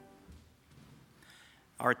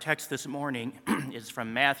Our text this morning is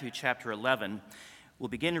from Matthew chapter 11. We'll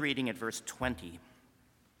begin reading at verse 20.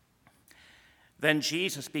 Then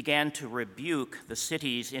Jesus began to rebuke the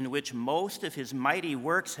cities in which most of his mighty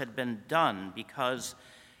works had been done because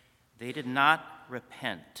they did not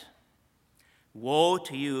repent. Woe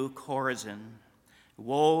to you, Chorazin!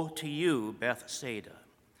 Woe to you, Bethsaida!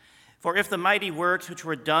 For if the mighty works which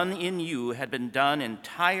were done in you had been done in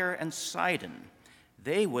Tyre and Sidon,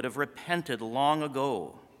 they would have repented long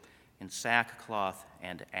ago in sackcloth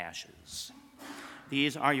and ashes.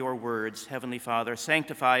 These are your words, Heavenly Father.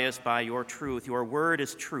 Sanctify us by your truth. Your word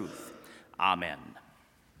is truth. Amen.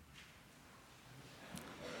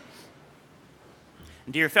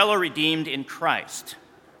 Dear fellow redeemed in Christ,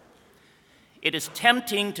 it is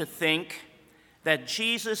tempting to think that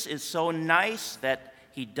Jesus is so nice that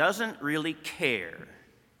he doesn't really care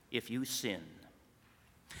if you sin.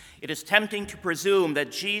 It is tempting to presume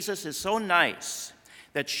that Jesus is so nice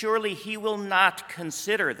that surely he will not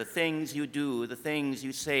consider the things you do, the things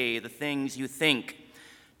you say, the things you think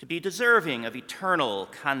to be deserving of eternal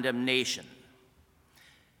condemnation.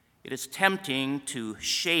 It is tempting to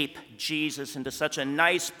shape Jesus into such a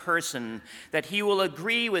nice person that he will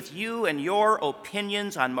agree with you and your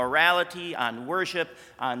opinions on morality, on worship,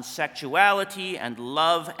 on sexuality and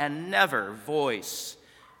love, and never voice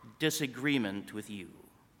disagreement with you.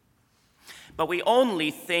 But we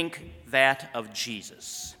only think that of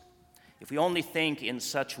Jesus. If we only think in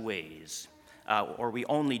such ways, or we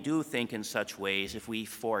only do think in such ways if we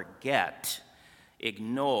forget,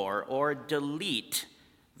 ignore, or delete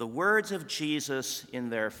the words of Jesus in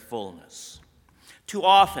their fullness. Too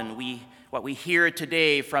often, what we hear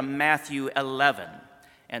today from Matthew 11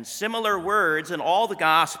 and similar words in all the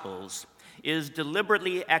Gospels is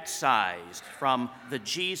deliberately excised from the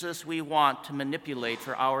Jesus we want to manipulate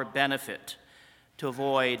for our benefit, to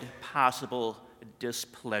avoid possible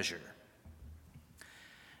displeasure.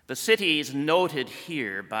 The cities noted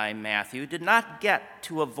here by Matthew did not get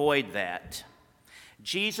to avoid that.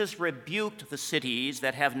 Jesus rebuked the cities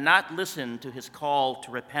that have not listened to his call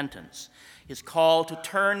to repentance, his call to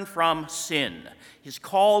turn from sin, his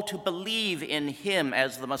call to believe in him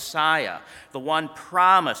as the Messiah, the one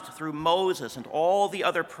promised through Moses and all the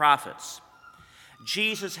other prophets.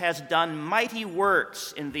 Jesus has done mighty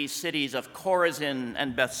works in these cities of Chorazin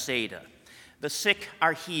and Bethsaida. The sick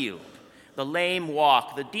are healed, the lame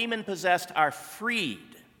walk, the demon-possessed are freed.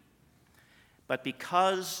 But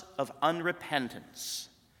because of unrepentance,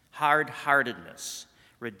 hard-heartedness,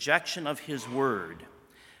 rejection of his word,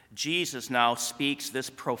 Jesus now speaks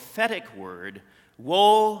this prophetic word,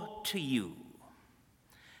 woe to you.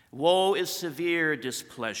 Woe is severe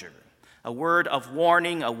displeasure, a word of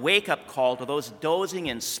warning, a wake-up call to those dozing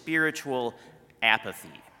in spiritual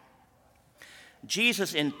apathy.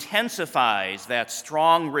 Jesus intensifies that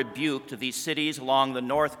strong rebuke to these cities along the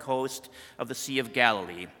north coast of the Sea of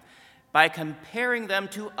Galilee by comparing them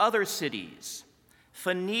to other cities,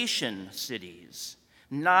 Phoenician cities,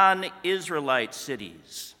 non-Israelite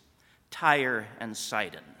cities, Tyre and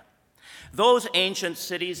Sidon. Those ancient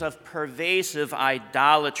cities of pervasive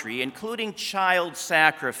idolatry, including child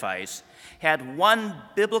sacrifice, had one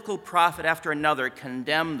biblical prophet after another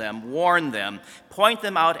condemn them, warn them, point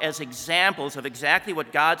them out as examples of exactly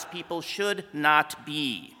what God's people should not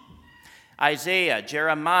be. Isaiah,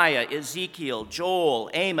 Jeremiah, Ezekiel, Joel,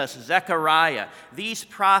 Amos, Zechariah, these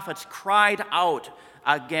prophets cried out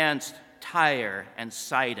against Tyre and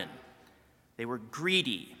Sidon. They were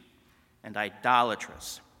greedy and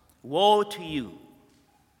idolatrous. Woe to you!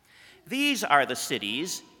 These are the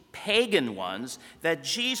cities, pagan ones, that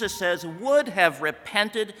Jesus says would have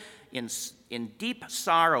repented in deep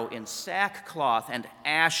sorrow, in sackcloth and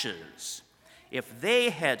ashes, if they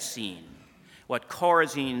had seen what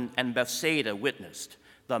Chorazin and Bethsaida witnessed,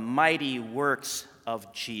 the mighty works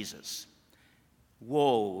of Jesus.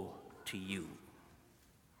 Woe to you!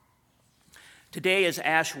 Today is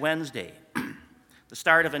Ash Wednesday, the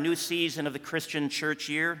start of a new season of the Christian church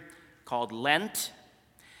year called Lent.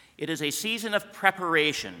 It is a season of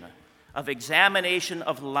preparation, of examination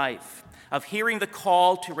of life, of hearing the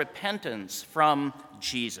call to repentance from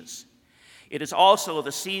Jesus. It is also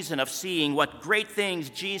the season of seeing what great things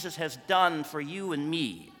Jesus has done for you and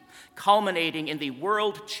me, culminating in the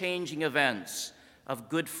world-changing events of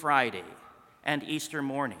Good Friday and Easter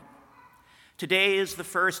morning. Today is the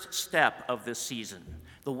first step of this season,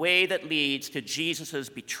 the way that leads to Jesus'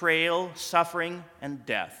 betrayal, suffering, and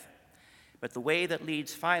death, but the way that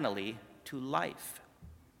leads finally to life.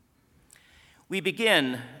 We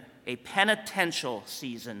begin a penitential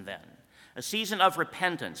season then, a season of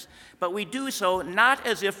repentance, but we do so not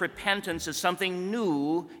as if repentance is something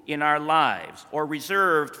new in our lives or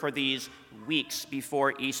reserved for these weeks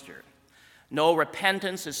before Easter. No,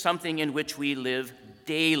 repentance is something in which we live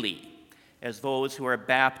daily as those who are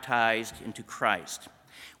baptized into Christ.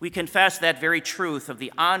 We confess that very truth of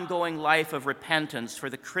the ongoing life of repentance for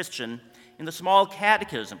the Christian in the small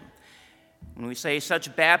catechism. When we say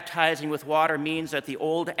such baptizing with water means that the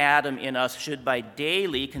old Adam in us should by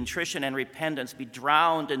daily contrition and repentance be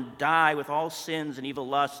drowned and die with all sins and evil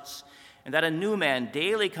lusts, and that a new man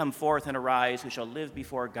daily come forth and arise who shall live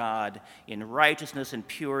before God in righteousness and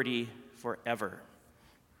purity forever.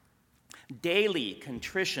 Daily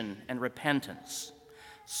contrition and repentance,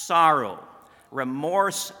 sorrow,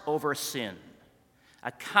 remorse over sin,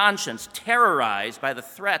 a conscience terrorized by the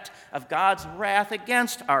threat of God's wrath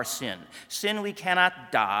against our sin. Sin we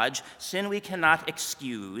cannot dodge, sin we cannot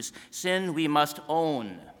excuse, sin we must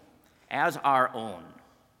own as our own.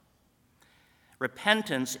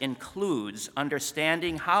 Repentance includes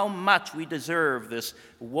understanding how much we deserve this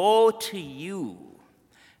woe to you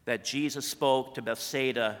that Jesus spoke to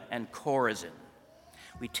Bethsaida and Chorazin.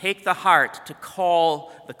 We take the heart to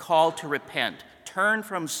the call to repent, turn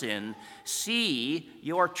from sin, see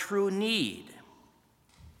your true need.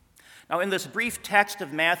 Now, in this brief text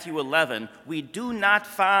of Matthew 11, we do not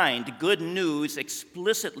find good news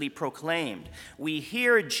explicitly proclaimed. We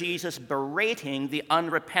hear Jesus berating the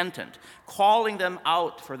unrepentant, calling them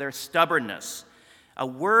out for their stubbornness, a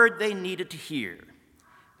word they needed to hear,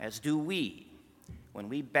 as do we when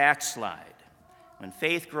we backslide, when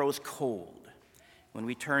faith grows cold, when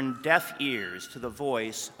we turn deaf ears to the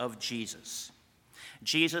voice of Jesus.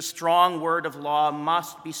 Jesus' strong word of law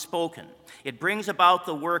must be spoken. It brings about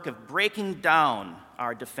the work of breaking down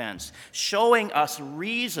our defense, showing us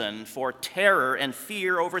reason for terror and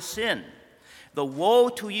fear over sin. The woe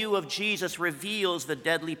to you of Jesus reveals the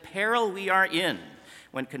deadly peril we are in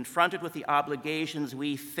when confronted with the obligations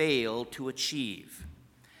we fail to achieve.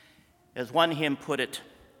 As one hymn put it,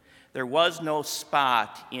 there was no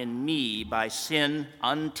spot in me by sin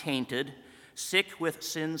untainted. Sick with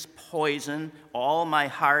sin's poison, all my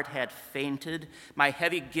heart had fainted. My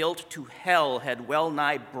heavy guilt to hell had well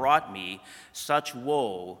nigh brought me. Such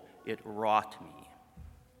woe it wrought me.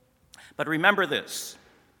 But remember this.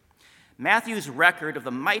 Matthew's record of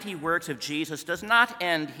the mighty works of Jesus does not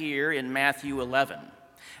end here in Matthew 11.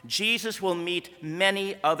 Jesus will meet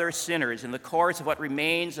many other sinners in the course of what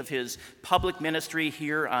remains of his public ministry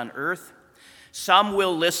here on earth. Some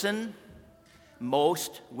will listen,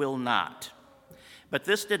 most will not. But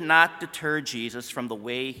this did not deter Jesus from the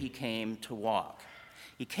way he came to walk.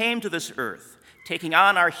 He came to this earth, taking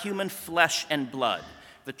on our human flesh and blood,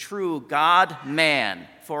 the true God-man,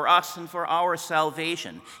 for us and for our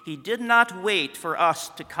salvation. He did not wait for us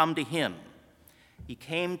to come to him. He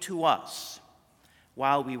came to us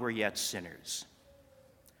while we were yet sinners.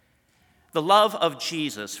 The love of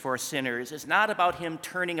Jesus for sinners is not about him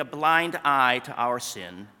turning a blind eye to our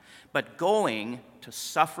sin, but going to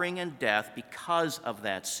suffering and death because of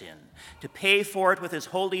that sin, to pay for it with his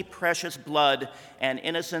holy, precious blood and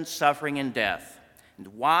innocent suffering and death. And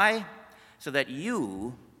why? So that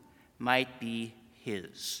you might be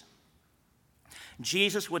his.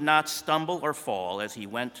 Jesus would not stumble or fall as he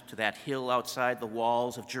went to that hill outside the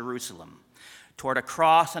walls of Jerusalem, toward a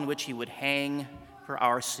cross on which he would hang for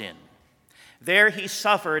our sin. There he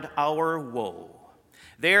suffered our woe.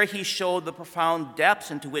 There he showed the profound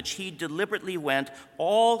depths into which he deliberately went,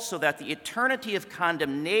 all so that the eternity of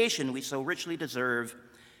condemnation we so richly deserve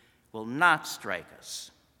will not strike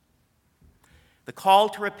us. The call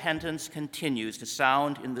to repentance continues to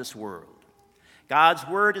sound in this world. God's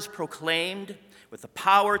word is proclaimed with the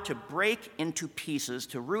power to break into pieces,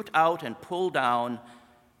 to root out and pull down,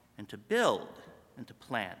 and to build and to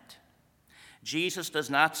plant. Jesus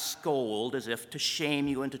does not scold as if to shame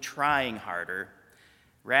you into trying harder.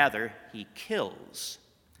 Rather, he kills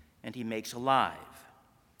and he makes alive.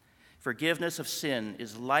 Forgiveness of sin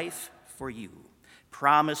is life for you,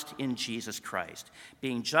 promised in Jesus Christ.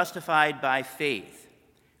 Being justified by faith,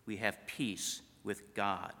 we have peace with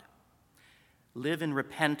God. Live in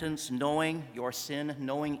repentance, knowing your sin,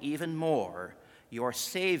 knowing even more your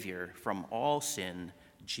Savior from all sin,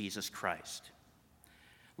 Jesus Christ.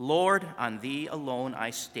 Lord, on thee alone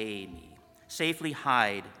I stay me. Safely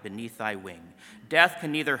hide beneath thy wing. Death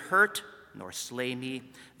can neither hurt nor slay me.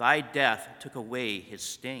 Thy death took away his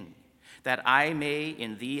sting. That I may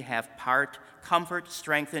in thee have part, comfort,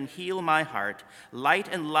 strengthen, heal my heart, light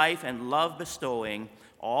and life and love bestowing,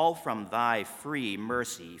 all from thy free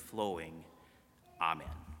mercy flowing. Amen.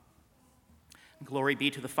 Glory be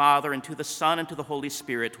to the Father, and to the Son, and to the Holy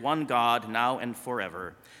Spirit, one God, now and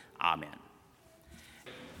forever. Amen.